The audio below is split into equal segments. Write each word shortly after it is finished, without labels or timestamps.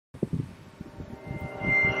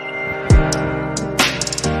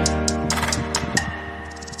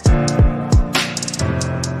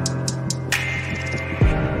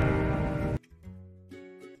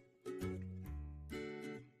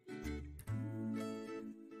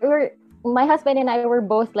my husband and I were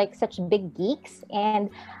both like such big geeks, and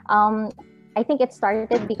I think it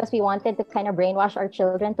started because we wanted to kind of brainwash our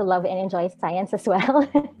children to love and enjoy science as well.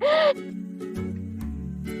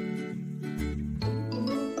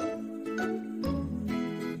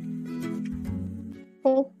 I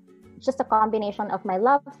think just a combination of my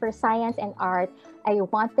love for science and art. I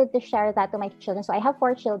wanted to share that to my children. So I have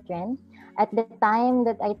 4 children. At the time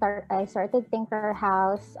that I started Tinker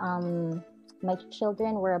House, my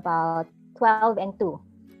children were about 12 and 2.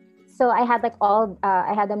 So I had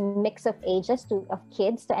I had a mix of ages of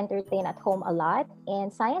kids to entertain at home a lot.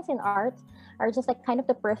 And science and art are just like kind of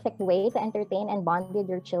the perfect way to entertain and bond with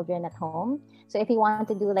your children at home. So if you want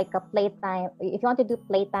to do like a playtime, if you want to do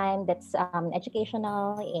playtime that's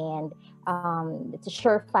educational and it's a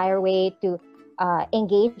surefire way to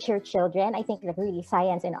engage your children, I think like really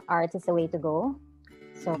science and arts is the way to go.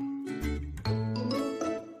 So.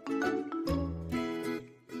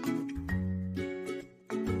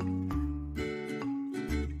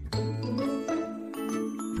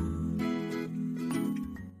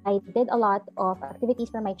 I did a lot of activities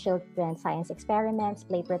for my children, science experiments,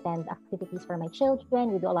 play pretend activities for my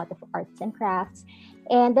children. We do a lot of arts and crafts.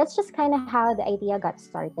 And that's just kind of how the idea got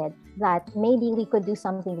started, that maybe we could do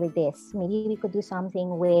something with this. Maybe we could do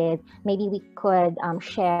something with, maybe we could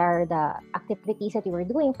share the activities that we were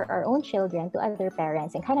doing for our own children to other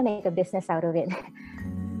parents and kind of make a business out of it.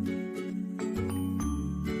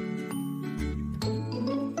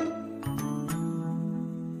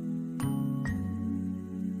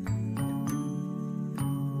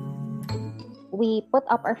 We put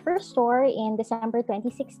up our first store in December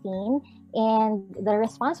 2016, and the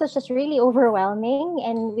response was just really overwhelming,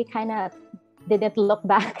 and we kind of didn't look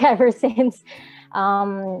back ever since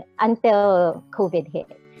until COVID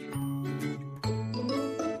hit.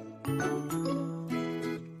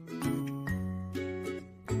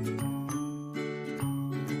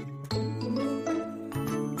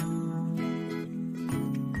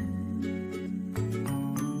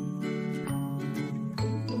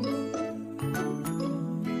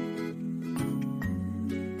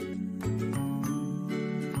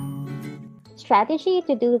 Strategy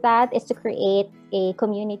to do that is to create a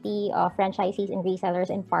community of franchisees and resellers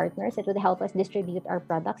and partners that would help us distribute our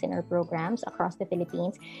products and our programs across the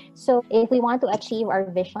Philippines. So if we want to achieve our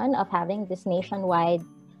vision of having this nationwide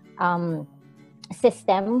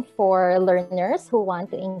system for learners who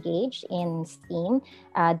want to engage in STEAM,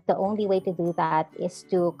 the only way to do that is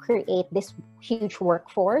to create this huge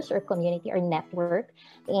workforce or community or network.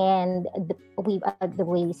 And the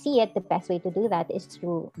way we see it, the best way to do that is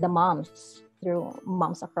through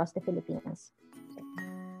moms across the Philippines.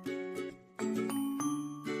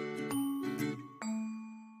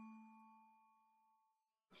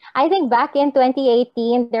 I think back in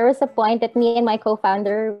 2018, there was a point that me and my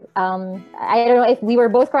co-founder, I don't know if we were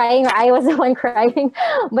both crying or I was the one crying,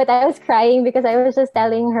 but I was crying because I was just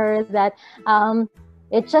telling her that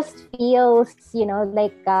it just feels,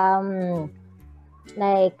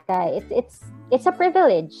 it's a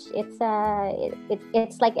privilege. It's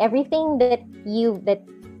like everything that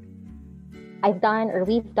I've done or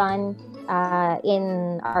we've done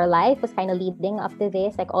in our life was kind of leading up to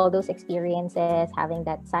this, like all those experiences, having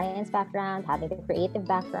that science background, having the creative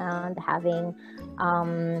background, having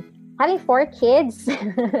 4 kids,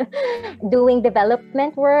 doing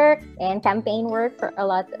development work and campaign work for a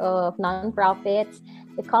lot of nonprofits.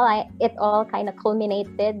 It all kind of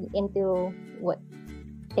culminated into what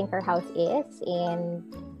Tinker House is.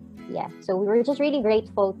 And yeah, so we were just really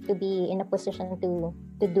grateful to be in a position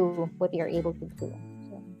to do what we are able to do.